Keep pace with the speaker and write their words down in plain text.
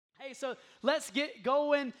Okay, so let's get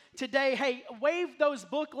going today. Hey, wave those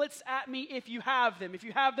booklets at me if you have them, if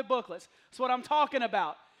you have the booklets. That's what I'm talking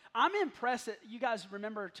about. I'm impressed that you guys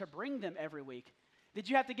remember to bring them every week. Did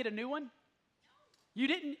you have to get a new one? You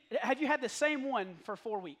didn't? Have you had the same one for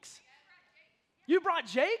 4 weeks? You brought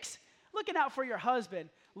Jake's? Looking out for your husband.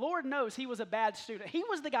 Lord knows he was a bad student. He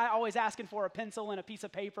was the guy always asking for a pencil and a piece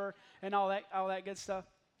of paper and all that good stuff.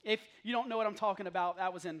 If you don't know what I'm talking about,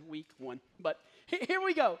 that was in week 1. But here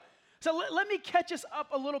we go. So let me catch us up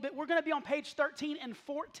a little bit. We're going to be on page 13 and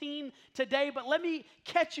 14 today, but let me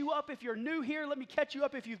catch you up if you're new here. Let me catch you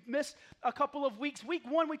up if you've missed a couple of weeks. Week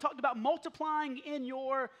 1, we talked about multiplying in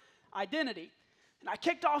your identity. And I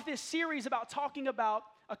kicked off this series about talking about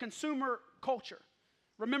a consumer culture.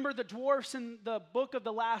 Remember the dwarfs in the book of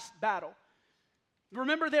The Last Battle.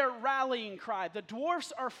 Remember their rallying cry. The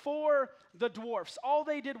dwarfs are for the dwarfs. All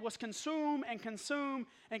they did was consume and consume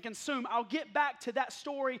and consume. I'll get back to that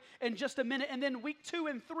story in just a minute. And then week 2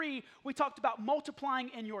 and 3, we talked about multiplying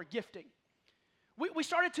in your gifting. We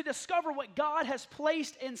started to discover what God has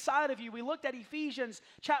placed inside of you. We looked at Ephesians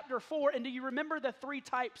chapter 4, and do you remember the 3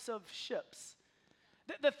 types of ships?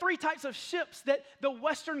 The 3 types of ships that the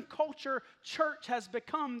Western culture church has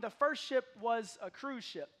become. The first ship was a cruise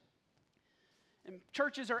ship. And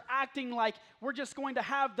churches are acting like we're just going to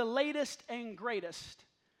have the latest and greatest.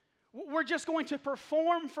 We're just going to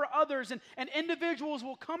perform for others, and individuals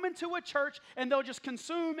will come into a church and they'll just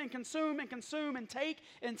consume and consume and consume and take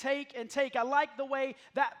and take and take. I like the way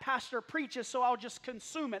that pastor preaches, so I'll just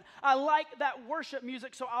consume it. I like that worship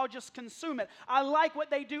music, so I'll just consume it. I like what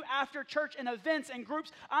they do after church and events and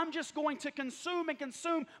groups. I'm just going to consume and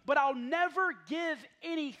consume, but I'll never give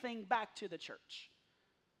anything back to the church.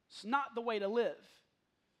 It's not the way to live.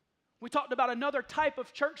 We talked about another type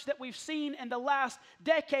of church that we've seen in the last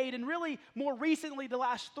decade and really more recently the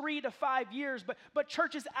last 3 to 5 years, but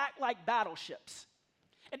churches act like battleships.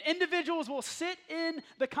 And individuals will sit in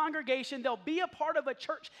the congregation, they'll be a part of a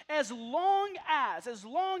church as long as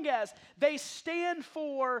they stand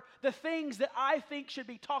for the things that I think should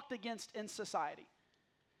be talked against in society.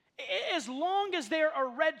 As long as they're a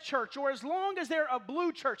red church, or as long as they're a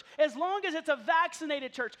blue church, as long as it's a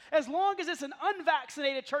vaccinated church, as long as it's an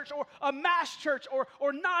unvaccinated church, or a mass church, or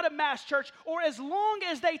not a mass church, or as long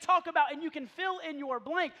as they talk about, and you can fill in your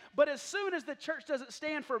blank, but as soon as the church doesn't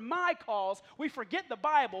stand for my cause, we forget the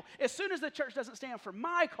Bible. As soon as the church doesn't stand for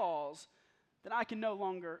my cause, then I can no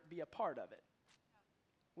longer be a part of it.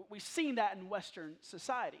 We've seen that in Western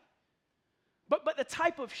society. But the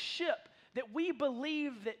type of ship that we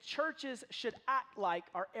believe that churches should act like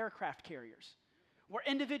are aircraft carriers, where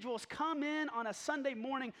individuals come in on a Sunday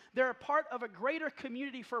morning, they're a part of a greater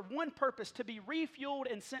community for one purpose, to be refueled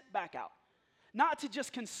and sent back out. Not to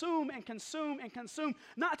just consume and consume and consume,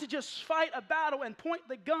 not to just fight a battle and point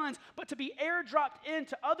the guns, but to be airdropped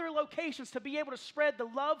into other locations to be able to spread the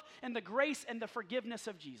love and the grace and the forgiveness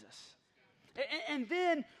of Jesus. And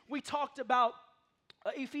then we talked about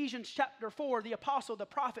Ephesians chapter 4, the apostle, the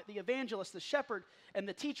prophet, the evangelist, the shepherd, and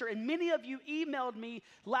the teacher. And many of you emailed me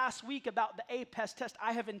last week about the APEST test.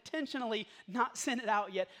 I have intentionally not sent it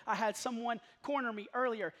out yet. I had someone corner me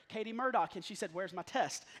earlier, Katie Murdoch, and she said, "Where's my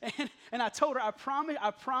test?" And I told her, I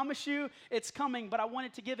promise you it's coming, but I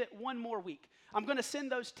wanted to give it 1 more week. I'm going to send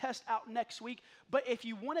those tests out next week. But if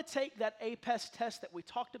you want to take that APEST test that we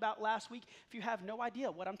talked about last week, if you have no idea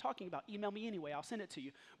what I'm talking about, email me anyway. I'll send it to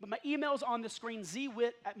you. But my email's on the screen,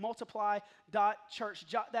 zwit@multiply.church.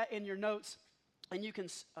 Jot that in your notes, and you can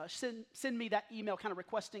send me that email kind of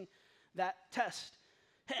requesting that test.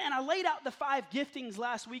 And I laid out the 5 giftings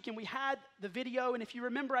last week, and we had the video. And if you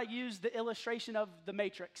remember, I used the illustration of the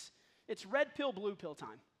Matrix. It's red pill, blue pill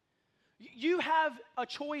time. You have a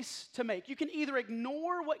choice to make. You can either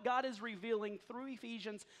ignore what God is revealing through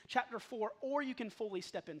Ephesians chapter 4, or you can fully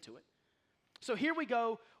step into it. So here we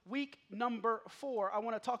go, week number 4. I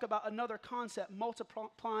want to talk about another concept,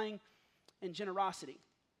 multiplying in generosity.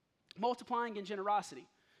 Multiplying in generosity.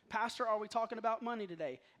 Pastor, are we talking about money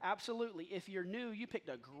today? Absolutely. If you're new, you picked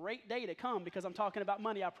a great day to come because I'm talking about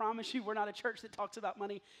money. I promise you, we're not a church that talks about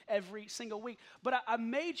money every single week. But I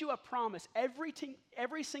made you a promise. Every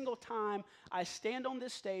single time I stand on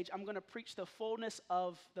this stage, I'm going to preach the fullness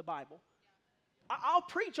of the Bible. I'll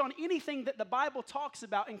preach on anything that the Bible talks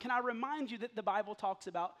about, and can I remind you that the Bible talks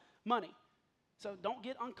about money? So don't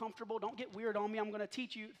get uncomfortable. Don't get weird on me. I'm going to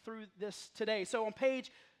teach you through this today. So on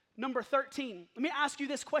page number 13, let me ask you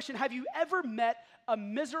this question. Have you ever met a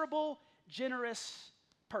miserable, generous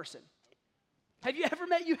person? Have you ever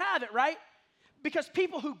met? You have it, right? Because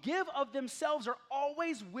people who give of themselves are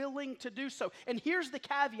always willing to do so. And here's the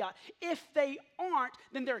caveat. If they aren't,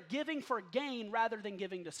 then they're giving for gain rather than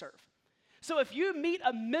giving to serve. So if you meet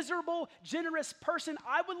a miserable, generous person,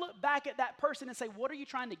 I would look back at that person and say, what are you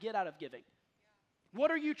trying to get out of giving? What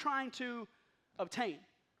are you trying to obtain?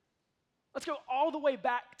 Let's go all the way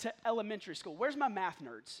back to elementary school. Where's my math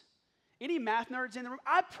nerds? Any math nerds in the room?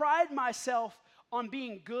 I pride myself on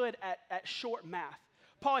being good at short math.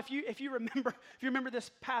 Paul, if you remember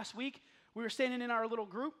this past week, we were standing in our little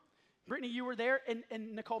group. Brittany, you were there, and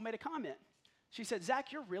Nicole made a comment. She said,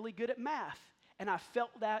 Zach, you're really good at math. And I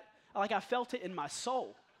felt that, like I felt it in my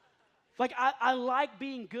soul. Like I like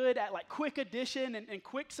being good at like quick addition and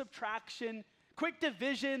quick subtraction, quick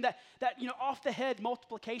division, that off the head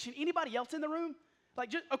multiplication. Anybody else in the room?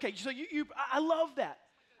 Like, so I love that.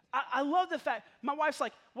 I love the fact, my wife's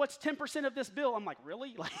like, what's 10% of this bill? I'm like,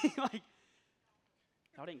 really? Like,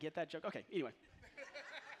 I didn't get that joke. Okay, anyway.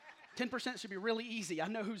 10% should be really easy. I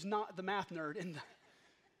know who's not the math nerd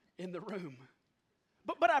in the room.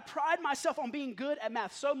 But I pride myself on being good at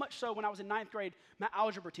math, so much so when I was in 9th grade, my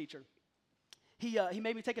algebra teacher, he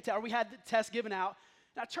made me take a test, or we had the test given out,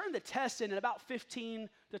 and I turned the test in about 15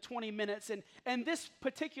 to 20 minutes, and this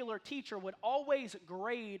particular teacher would always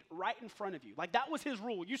grade right in front of you. Like, that was his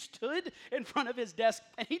rule. You stood in front of his desk,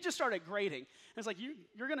 and he just started grading. And it's like,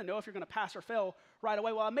 you're going to know if you're going to pass or fail right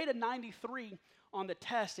away. Well, I made a 93 on the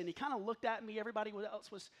test, and he kind of looked at me. Everybody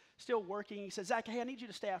else was still working. He said, Zach, hey, I need you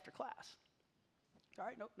to stay after class. All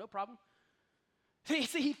right, no problem.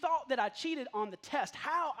 See, he thought that I cheated on the test.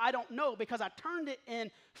 How? I don't know, because I turned it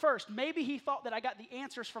in first. Maybe he thought that I got the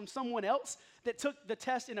answers from someone else that took the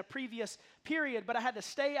test in a previous period, but I had to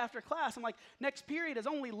stay after class. I'm like, next period is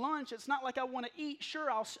only lunch. It's not like I want to eat. Sure,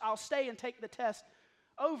 I'll stay and take the test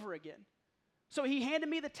over again. So he handed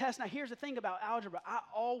me the test. Now, here's the thing about algebra. I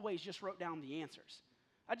always just wrote down the answers.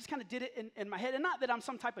 I just kind of did it in my head. And not that I'm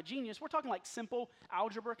some type of genius. We're talking like simple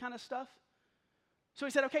algebra kind of stuff. So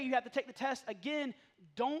he said, okay, you have to take the test. Again,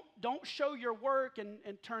 don't show your work and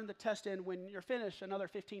turn the test in when you're finished. Another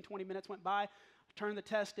 15, 20 minutes went by. I turned the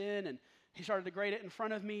test in, and he started to grade it in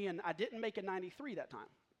front of me, and I didn't make a 93 that time.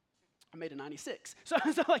 I made a 96. So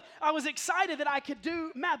like, I was excited that I could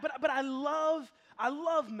do math, but I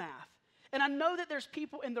love math. And I know that there's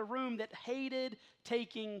people in the room that hated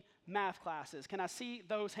taking math classes. Can I see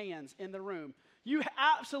those hands in the room? You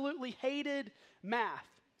absolutely hated math.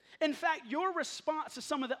 In fact, your response to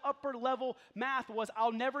some of the upper level math was,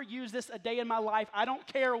 I'll never use this a day in my life. I don't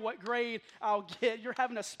care what grade I'll get. You're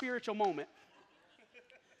having a spiritual moment.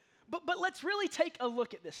 But let's really take a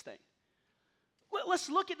look at this thing. Let's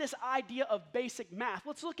look at this idea of basic math.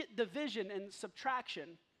 Let's look at division and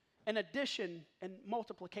subtraction and addition and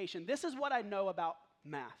multiplication. This is what I know about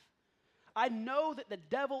math. I know that the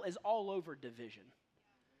devil is all over division.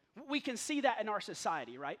 We can see that in our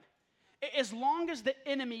society, right? As long as the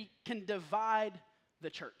enemy can divide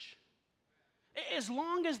the church, as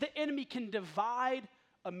long as the enemy can divide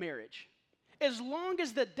a marriage, as long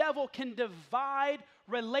as the devil can divide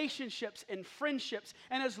relationships and friendships,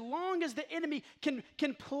 and as long as the enemy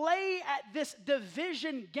can play at this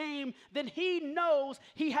division game, then he knows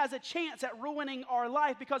he has a chance at ruining our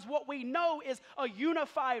life, because what we know is a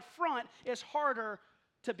unified front is harder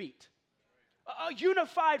to beat. A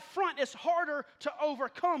unified front is harder to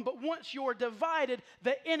overcome, but once you're divided,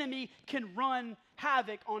 the enemy can run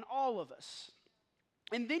havoc on all of us.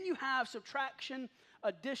 And then you have subtraction,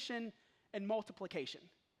 addition, and multiplication.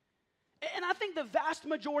 And I think the vast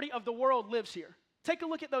majority of the world lives here. Take a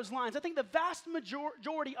look at those lines. I think the vast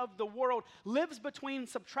majority of the world lives between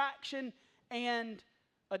subtraction and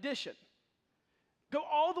addition. Go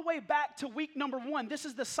all the way back to week number 1. This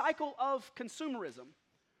is the cycle of consumerism.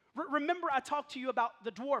 Remember, I talked to you about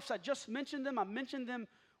the dwarfs. I just mentioned them. I mentioned them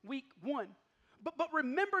week 1. But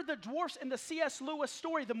remember the dwarfs in the C.S. Lewis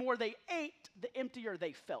story. The more they ate, the emptier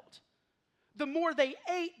they felt. The more they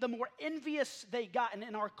ate, the more envious they got. And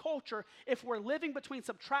in our culture, if we're living between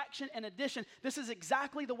subtraction and addition, this is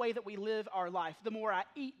exactly the way that we live our life. The more I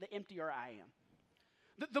eat, the emptier I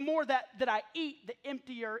am. The more that I eat, the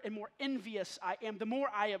emptier and more envious I am. The more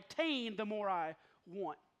I obtain, the more I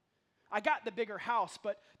want. I got the bigger house,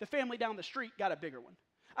 but the family down the street got a bigger one.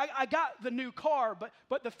 I got the new car,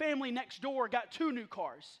 but the family next door got 2 new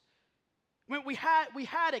cars. When we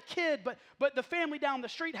had a kid, but the family down the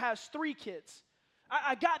street has 3 kids.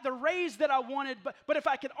 I got the raise that I wanted, but if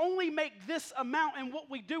I could only make this amount, and what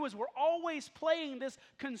we do is we're always playing this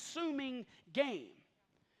consuming game.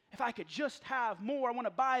 If I could just have more, I want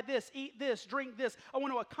to buy this, eat this, drink this. I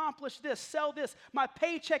want to accomplish this, sell this. My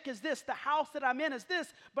paycheck is this. The house that I'm in is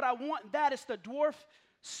this, but I want that. It's the dwarf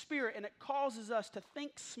spirit, and it causes us to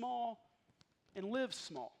think small and live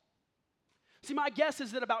small. See, my guess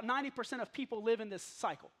is that about 90% of people live in this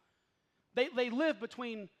cycle. They live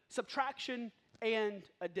between subtraction and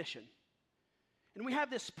addition. And we have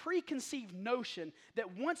this preconceived notion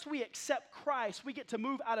that once we accept Christ, we get to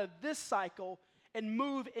move out of this cycle and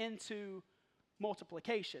move into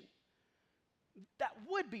multiplication. That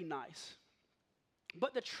would be nice.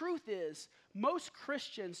 But the truth is, most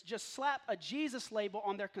Christians just slap a Jesus label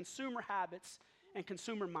on their consumer habits and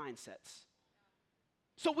consumer mindsets.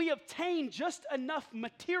 So we obtain just enough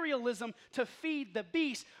materialism to feed the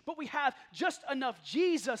beast, but we have just enough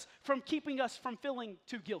Jesus from keeping us from feeling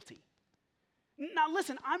too guilty. Now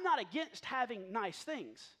listen, I'm not against having nice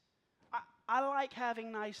things. I like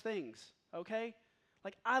having nice things, okay?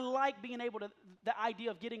 Like I like being able to, the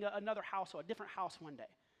idea of getting another house or a different house one day.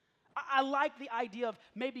 I like the idea of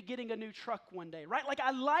maybe getting a new truck one day, right? Like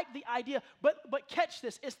I like the idea, but catch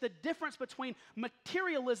this. It's the difference between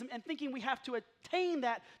materialism and thinking we have to attain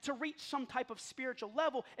that to reach some type of spiritual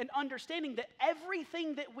level and understanding that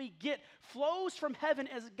everything that we get flows from heaven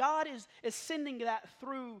as God is sending that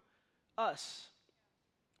through us.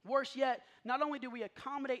 Worse yet, not only do we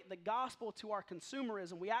accommodate the gospel to our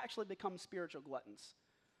consumerism, we actually become spiritual gluttons.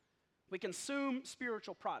 We consume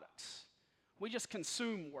spiritual products. We just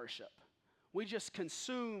consume worship. We just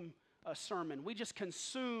consume a sermon. We just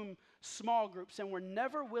consume small groups, and we're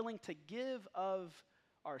never willing to give of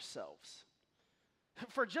ourselves.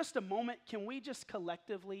 For just a moment, can we just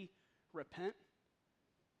collectively repent?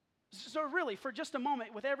 So really, for just a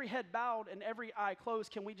moment, with every head bowed and every eye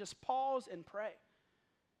closed, can we just pause and pray?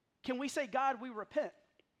 Can we say, God, we repent.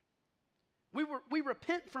 We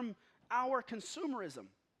repent from our consumerism.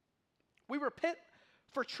 We repent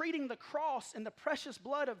for treating the cross and the precious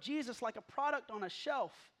blood of Jesus like a product on a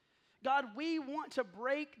shelf. God, we want to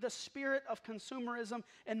break the spirit of consumerism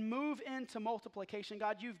and move into multiplication.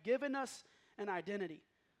 God, you've given us an identity.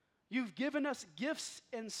 You've given us gifts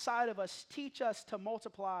inside of us. Teach us to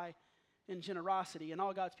multiply in generosity. And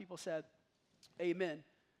all God's people said, amen.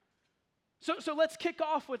 So let's kick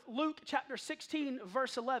off with Luke chapter 16,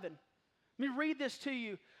 verse 11. Let me read this to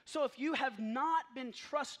you. So if you have not been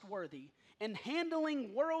trustworthy in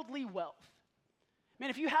handling worldly wealth, man,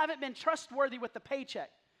 if you haven't been trustworthy with the paycheck,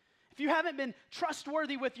 if you haven't been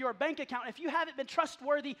trustworthy with your bank account, if you haven't been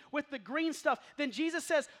trustworthy with the green stuff, then Jesus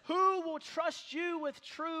says, who will trust you with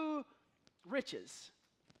true riches?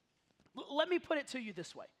 Let me put it to you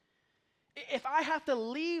this way. If I have to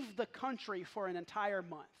leave the country for an entire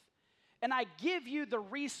month, and I give you the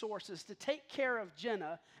resources to take care of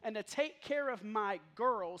Jenna and to take care of my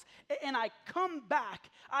girls, and I come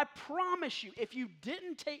back, I promise you, if you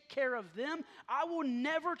didn't take care of them, I will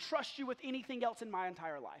never trust you with anything else in my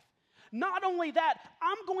entire life. Not only that,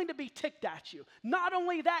 I'm going to be ticked at you. Not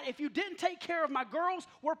only that, if you didn't take care of my girls,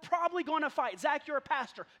 we're probably going to fight. Zach, you're a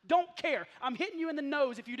pastor. Don't care. I'm hitting you in the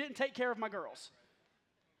nose if you didn't take care of my girls.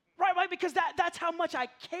 Right? Because that's how much I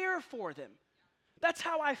care for them. That's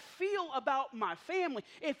how I feel about my family.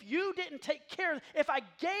 If you didn't take care, if I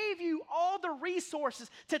gave you all the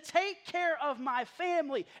resources to take care of my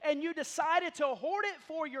family and you decided to hoard it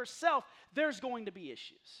for yourself, there's going to be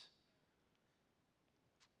issues.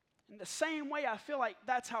 In the same way, I feel like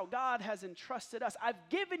that's how God has entrusted us. I've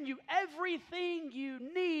given you everything you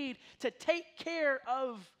need to take care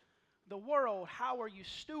of the world. How are you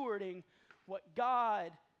stewarding what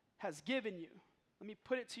God has given you? Let me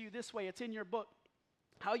put it to you this way. It's in your book.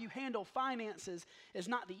 How you handle finances is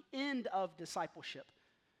not the end of discipleship.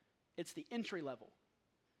 It's the entry level.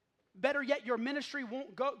 Better yet, your ministry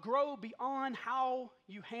won't grow beyond how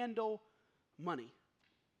you handle money.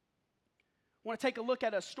 I want to take a look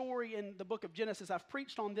at a story in the book of Genesis. I've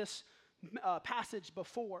preached on this passage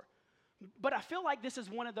before, but I feel like this is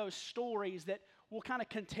one of those stories that we'll kind of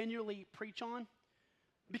continually preach on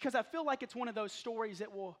because I feel like it's one of those stories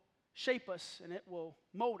that will shape us and it will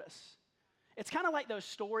mold us. It's kind of like those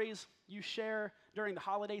stories you share during the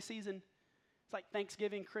holiday season. It's like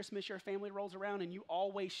Thanksgiving, Christmas, your family rolls around and you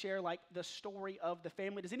always share like the story of the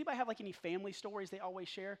family. Does anybody have like any family stories they always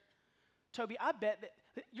share? Toby, I bet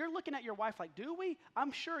that you're looking at your wife like, do we?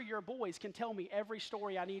 I'm sure your boys can tell me every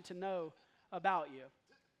story I need to know about you.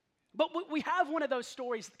 But we have one of those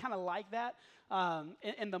stories kind of like that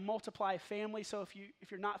in the Multiply family. So if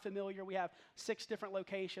you're not familiar, we have 6 different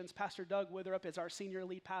locations. Pastor Doug Witherup is our senior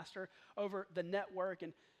lead pastor over the network.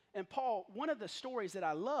 And Paul, one of the stories that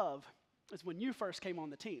I love is when you first came on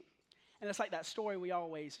the team. And it's like that story we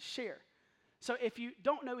always share. So if you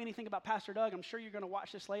don't know anything about Pastor Doug, I'm sure you're going to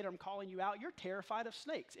watch this later. I'm calling you out. You're terrified of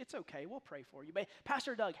snakes. It's okay. We'll pray for you. But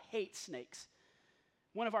Pastor Doug hates snakes.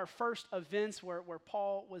 One of our first events where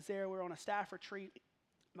Paul was there, we were on a staff retreat,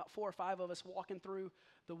 about 4 or 5 of us walking through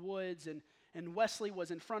the woods, and Wesley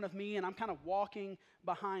was in front of me, and I'm kind of walking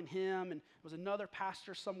behind him, and there was another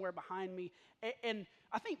pastor somewhere behind me, and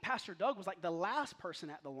I think Pastor Doug was like the last person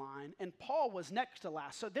at the line, and Paul was next to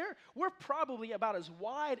last. So we're probably about as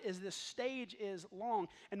wide as this stage is long,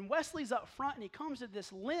 and Wesley's up front, and he comes to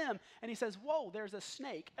this limb, and he says, "Whoa, there's a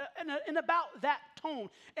snake," and about that tone,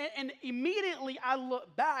 and immediately I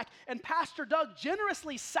look back, and Pastor Doug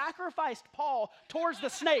generously sacrificed Paul towards the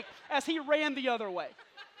snake as he ran the other way.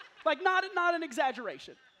 Like, not an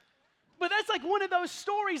exaggeration. But that's like one of those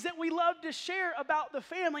stories that we love to share about the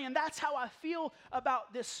family, and that's how I feel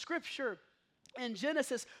about this scripture in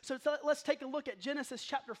Genesis. So let's take a look at Genesis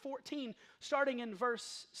chapter 14, starting in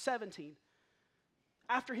verse 17.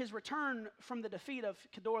 After his return from the defeat of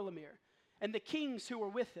Kedorlaomer, and the kings who were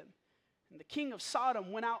with him, and the king of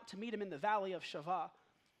Sodom went out to meet him in the valley of Shavah.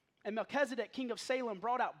 And Melchizedek, king of Salem,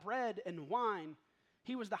 brought out bread and wine.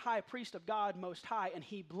 He was the high priest of God Most High, and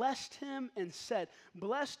he blessed him and said,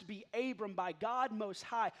 "Blessed be Abram by God Most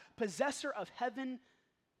High, possessor of heaven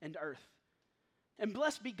and earth. And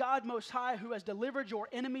blessed be God Most High, who has delivered your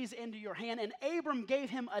enemies into your hand." And Abram gave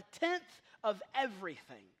him 1/10 of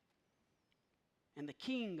everything. And the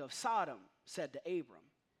king of Sodom said to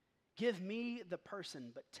Abram, "Give me the person,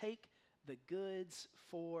 but take the goods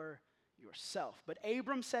for yourself." But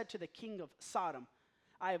Abram said to the king of Sodom,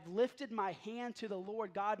 "I have lifted my hand to the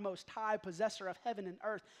Lord God Most High, possessor of heaven and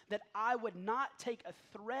earth, that I would not take a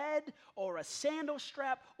thread or a sandal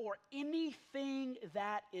strap or anything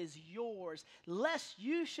that is yours, lest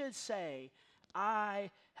you should say,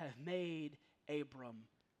 'I have made Abram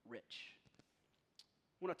rich.'"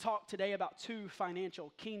 I want to talk today about 2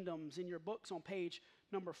 financial kingdoms in your books on page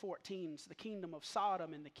number 14. It's the kingdom of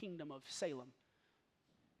Sodom and the kingdom of Salem.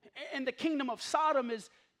 And the kingdom of Sodom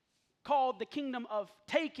is called the kingdom of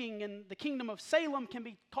taking, and the kingdom of Salem can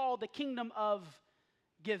be called the kingdom of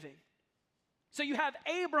giving. So you have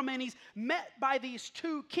Abram, and he's met by these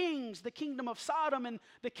 2 kings, the kingdom of Sodom and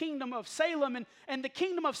the kingdom of Salem, and the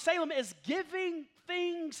kingdom of Salem is giving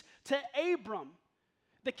things to Abram.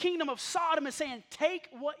 The kingdom of Sodom is saying, "Take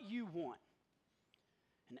what you want."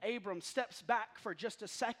 And Abram steps back for just a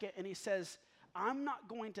second, and he says, "I'm not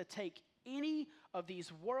going to take any of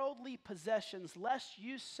these worldly possessions, lest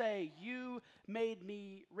you say you made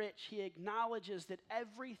me rich." He acknowledges that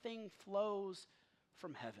everything flows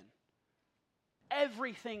from heaven.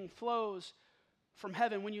 Everything flows from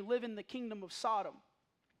heaven. When you live in the kingdom of Sodom,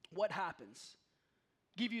 what happens?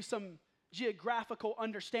 Give you some geographical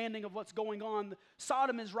understanding of what's going on.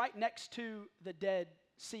 Sodom is right next to the Dead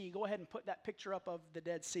Sea. Go ahead and put that picture up of the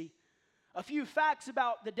Dead Sea. A few facts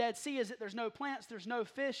about the Dead Sea is that there's no plants, there's no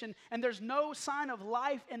fish, and there's no sign of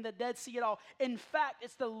life in the Dead Sea at all. In fact,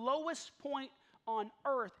 it's the lowest point on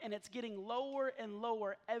earth, and it's getting lower and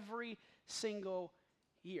lower every single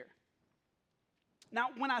year.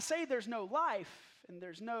 Now, when I say there's no life, and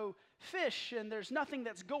there's no fish, and there's nothing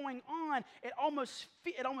that's going on, it almost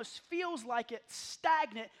feels like it's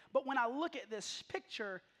stagnant, but when I look at this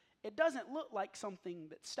picture, it doesn't look like something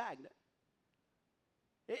that's stagnant.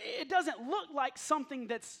 It doesn't look like something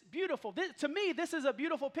that's beautiful. To me, this is a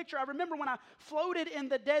beautiful picture. I remember when I floated in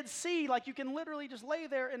the Dead Sea, like you can literally just lay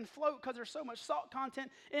there and float because there's so much salt content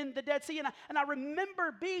in the Dead Sea. And I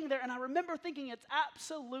remember being there, and I remember thinking it's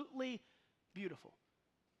absolutely beautiful.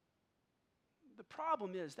 The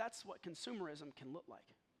problem is that's what consumerism can look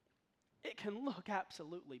like. It can look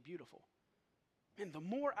absolutely beautiful. And the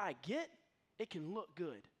more I get, it can look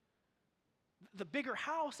good. The bigger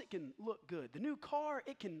house, it can look good. The new car,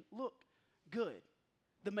 it can look good.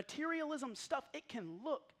 The materialism stuff, it can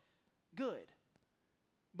look good.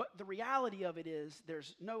 But the reality of it is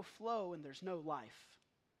there's no flow and there's no life.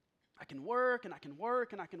 I can work and I can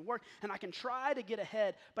work and I can work and I can try to get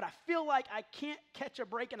ahead, but I feel like I can't catch a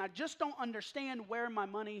break and I just don't understand where my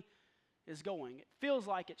money is going. It feels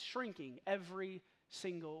like it's shrinking every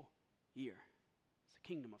single year. It's the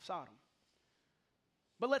kingdom of Sodom.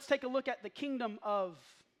 But let's take a look at the kingdom of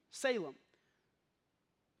Salem.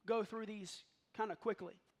 Go through these kind of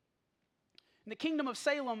quickly. In the kingdom of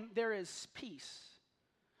Salem, there is peace.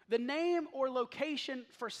 The name or location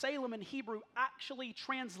for Salem in Hebrew actually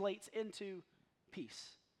translates into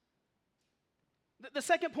peace. The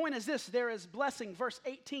second point is this: there is blessing. Verse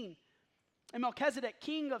 18. And Melchizedek,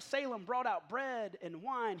 king of Salem, brought out bread and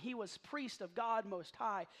wine. He was priest of God Most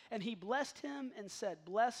High. And he blessed him and said,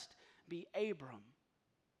 "Blessed be Abram."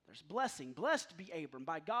 There's blessing. Blessed be Abram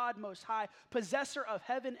by God Most High, possessor of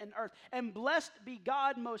heaven and earth. And blessed be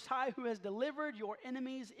God Most High, who has delivered your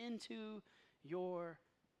enemies into your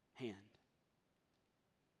hand.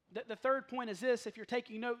 The third point is this: if you're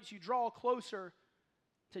taking notes, you draw closer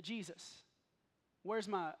to Jesus. Where's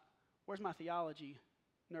my theology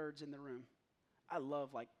nerds in the room? I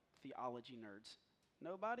love like theology nerds.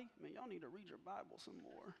 Nobody? Man, y'all need to read your Bible some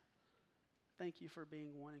more. Thank you for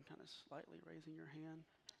being one and kind of slightly raising your hand.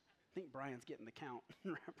 I think Brian's getting the count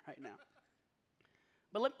right now.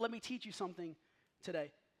 But let me teach you something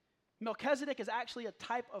today. Melchizedek is actually a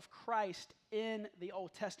type of Christ in the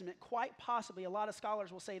Old Testament. Quite possibly, a lot of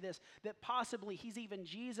scholars will say this, that possibly he's even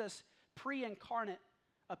Jesus' pre-incarnate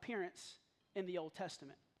appearance in the Old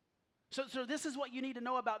Testament. So this is what you need to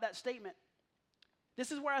know about that statement.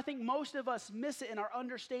 This is where I think most of us miss it in our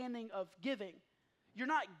understanding of giving. You're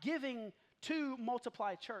not giving to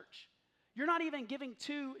Multiply Church. You're not even giving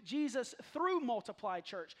to Jesus through Multiply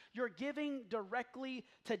Church. You're giving directly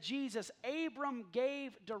to Jesus. Abram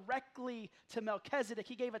gave directly to Melchizedek.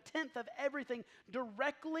 He gave a tenth of everything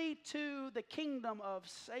directly to the kingdom of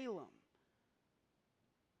Salem.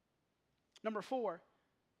 Number 4,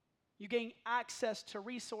 you gain access to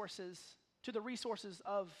the resources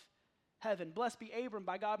of heaven. Blessed be Abram,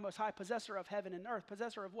 by God Most High, possessor of heaven and earth.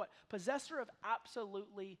 Possessor of what? Possessor of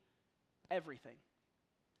absolutely everything.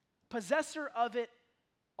 Possessor of it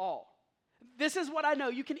all. This is what I know.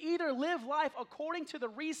 You can either live life according to the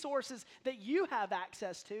resources that you have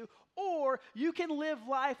access to, or you can live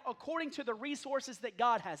life according to the resources that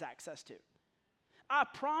God has access to. I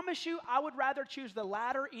promise you, I would rather choose the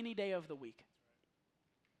latter any day of the week.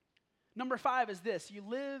 Number 5 is this: you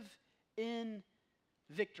live in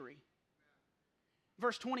victory.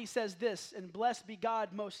 Verse 20 says this, and blessed be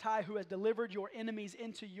God Most High, who has delivered your enemies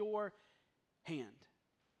into your hand.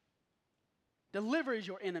 Delivers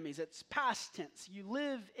your enemies. It's past tense. You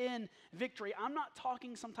live in victory. I'm not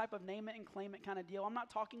talking some type of name it and claim it kind of deal. I'm not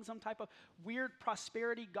talking some type of weird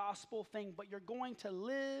prosperity gospel thing, but you're going to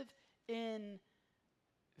live in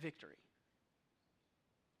victory.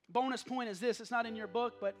 Bonus point is this. It's not in your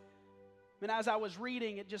book, but as I was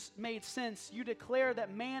reading, it just made sense. You declare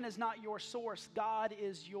that man is not your source. God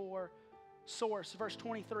is your source. Verse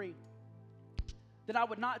 23. That I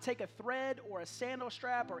would not take a thread or a sandal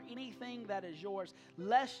strap or anything that is yours,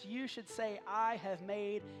 lest you should say, I have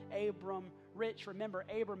made Abram rich. Remember,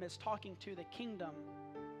 Abram is talking to the kingdom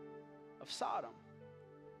of Sodom.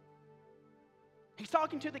 He's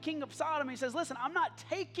talking to the king of Sodom. He says, listen, I'm not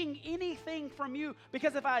taking anything from you,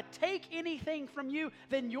 because if I take anything from you,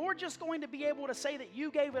 then you're just going to be able to say that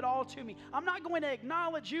you gave it all to me. I'm not going to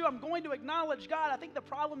acknowledge you. I'm going to acknowledge God. I think the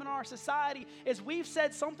problem in our society is we've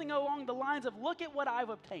said something along the lines of, look at what I've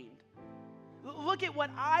obtained. Look at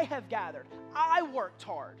what I have gathered. I worked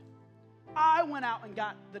hard. I went out and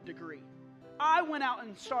got the degree. I went out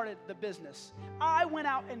and started the business. I went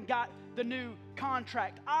out and got the new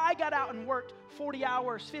contract. I got out and worked 40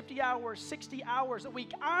 hours, 50 hours, 60 hours a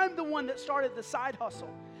week. I'm the one that started the side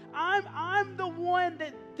hustle. I'm the one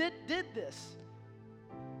that did this.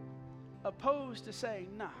 Opposed to saying,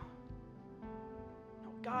 no,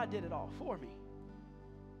 God did it all for me.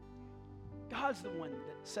 God's the one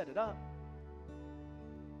that set it up.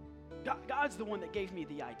 God's the one that gave me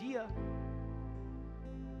the idea.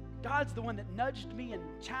 God's the one that nudged me and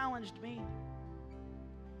challenged me.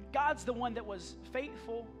 God's the one that was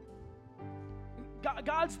faithful.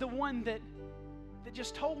 God's the one that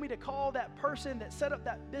just told me to call that person that set up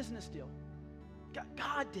that business deal.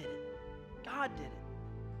 God did it. God did it.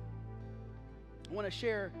 I want to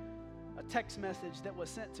share a text message that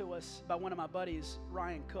was sent to us by one of my buddies,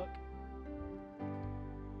 Ryan Cook.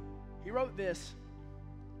 He wrote this.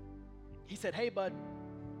 He said, hey, bud,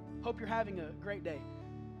 hope you're having a great day.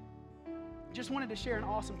 Just wanted to share an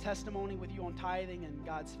awesome testimony with you on tithing and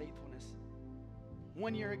God's faithfulness.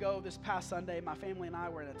 1 year ago, this past Sunday, my family and I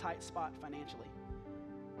were in a tight spot financially.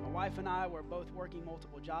 My wife and I were both working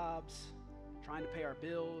multiple jobs, trying to pay our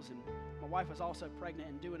bills, and my wife was also pregnant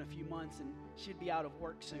and due in a few months, and she'd be out of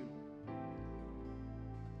work soon.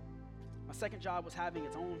 My second job was having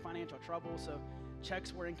its own financial trouble, so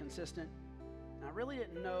checks were inconsistent, and I really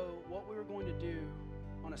didn't know what we were going to do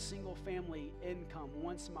on a single family income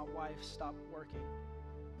once my wife stopped working.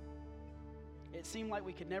 It seemed like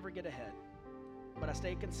we could never get ahead, but I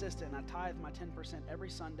stayed consistent and I tithed my 10%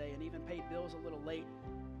 every Sunday and even paid bills a little late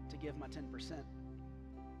to give my 10%.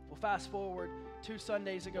 Well, fast forward 2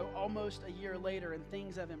 Sundays ago, almost a year later, and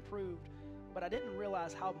things have improved, but I didn't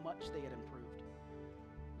realize how much they had improved.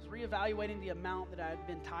 I was reevaluating the amount that I had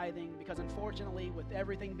been tithing because unfortunately, with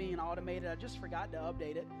everything being automated, I just forgot to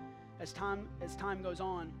update it. As time goes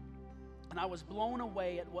on, and I was blown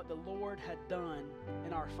away at what the Lord had done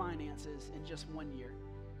in our finances in just 1 year.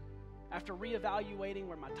 After reevaluating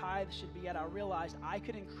where my tithe should be at, I realized I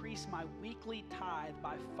could increase my weekly tithe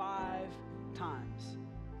by 5 times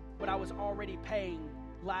what I was already paying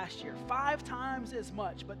last year. 5 times as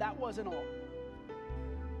much, but that wasn't all.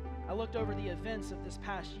 I looked over the events of this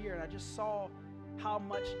past year and I just saw how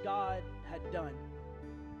much God had done.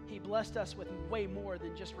 He blessed us with way more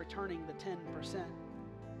than just returning the 10%.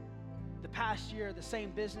 The past year, the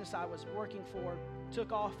same business I was working for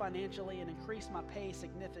took off financially and increased my pay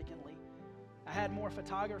significantly. I had more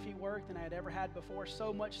photography work than I had ever had before,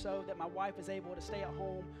 so much so that my wife is able to stay at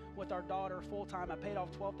home with our daughter full time. I paid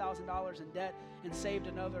off $12,000 in debt and saved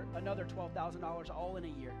another $12,000 all in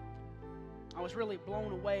a year. I was really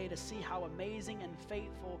blown away to see how amazing and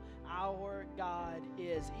faithful our God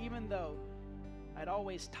is. Even though I'd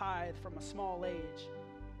always tithed from a small age,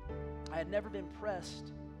 I had never been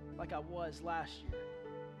pressed like I was last year.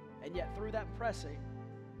 And yet through that pressing,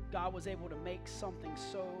 God was able to make something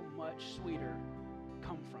so much sweeter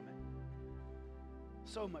come from it.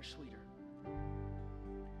 So much sweeter.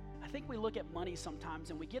 I think we look at money sometimes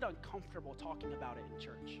and we get uncomfortable talking about it in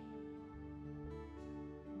church.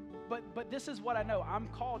 But this is what I know. I'm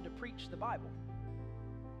called to preach the Bible.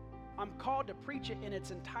 I'm called to preach it in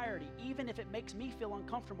its entirety, even if it makes me feel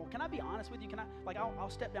uncomfortable. Can I be honest with you? I'll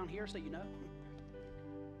step down here so you know.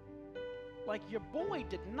 Like, your boy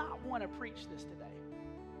did not want to preach this today.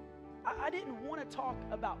 I didn't want to talk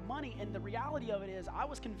about money, and the reality of it is I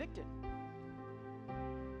was convicted.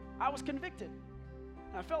 I was convicted.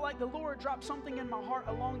 And I felt like the Lord dropped something in my heart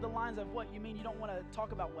along the lines of, what, you mean you don't want to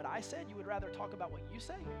talk about what I said? You would rather talk about what you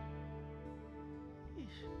say?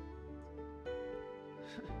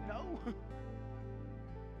 No.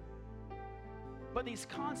 But these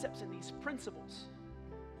concepts and these principles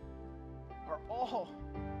are all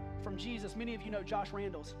from Jesus. Many of you know Josh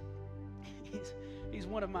Randalls. He's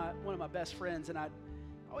one of my best friends, and I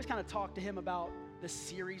always kind of talk to him about the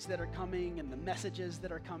series that are coming and the messages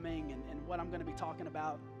that are coming and what I'm going to be talking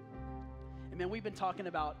about. And man, we've been talking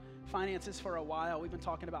about finances for a while. We've been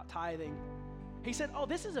talking about tithing. He said, "Oh,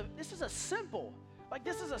 this is a simple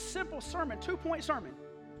sermon, 2-point sermon.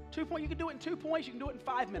 2 point. You can do it in 2 points. You can do it in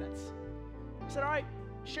 5 minutes." I said, "All right,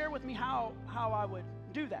 share with me how I would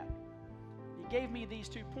do that." He gave me these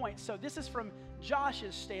 2 points. So this is from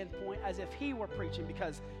Josh's standpoint, as if he were preaching,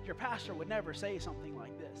 because your pastor would never say something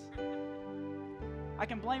like this. I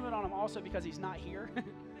can blame it on him also because he's not here.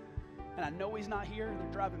 And I know he's not here.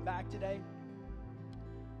 They're driving back today.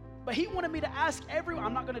 But he wanted me to ask everyone,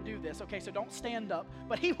 I'm not going to do this, okay, so don't stand up.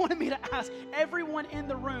 But he wanted me to ask everyone in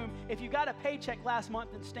the room, if you got a paycheck last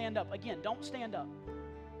month, then stand up. Again, don't stand up.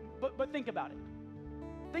 But think about it.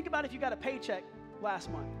 Think about if you got a paycheck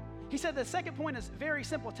last month. He said the second point is very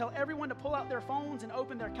simple. Tell everyone to pull out their phones and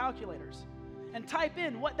open their calculators and type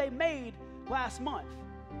in what they made last month.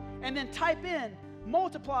 And then type in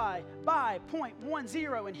multiply by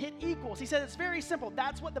 0.10 and hit equals. He said it's very simple.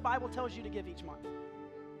 That's what the Bible tells you to give each month.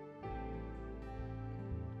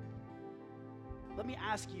 Let me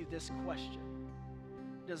ask you this question.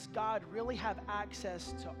 Does God really have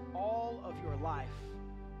access to all of your life,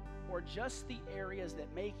 or just the areas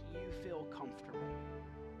that make you feel comfortable?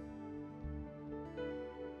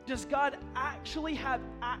 Does God actually have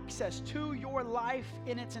access to your life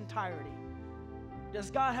in its entirety?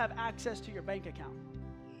 Does God have access to your bank account?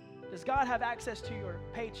 Does God have access to your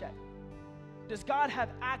paycheck? Does God have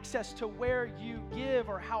access to where you give,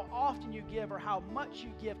 or how often you give, or how much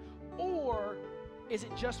you give? Or is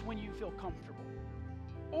it just when you feel comfortable?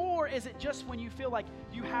 Or is it just when you feel like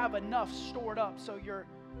you have enough stored up so you're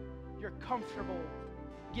comfortable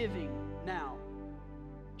giving now?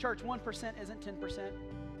 Church, 1% isn't 10%.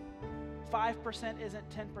 5% isn't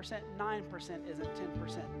 10%. 9% isn't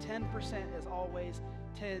 10%. 10% is always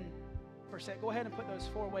 10%. Go ahead and put those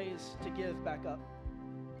 4 ways to give back up.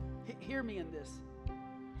 Hear me in this.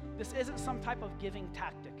 This isn't some type of giving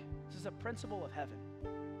tactic. This is a principle of heaven.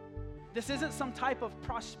 This isn't some type of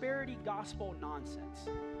prosperity gospel nonsense.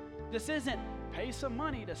 This isn't pay some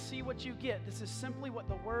money to see what you get. This is simply what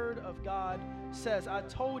the Word of God says. I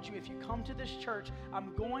told you, if you come to this church,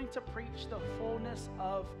 I'm going to preach the fullness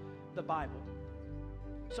of the Bible.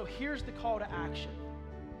 So here's the call to action.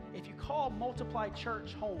 If you call Multiply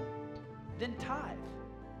Church home, then tithe.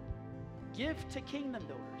 Give to Kingdom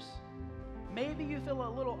Builders. Maybe you feel a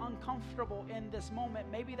little uncomfortable in this moment.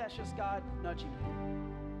 Maybe that's just God nudging you.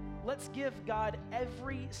 Let's give God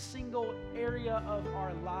every single area of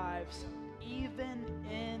our lives, even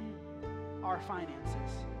in our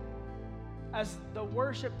finances. As the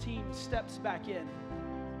worship team steps back in,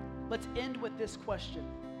 let's end with this question.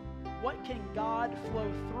 What can God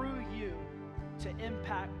flow through you to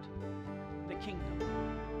impact the kingdom?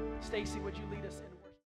 Stacy, would you lead us in?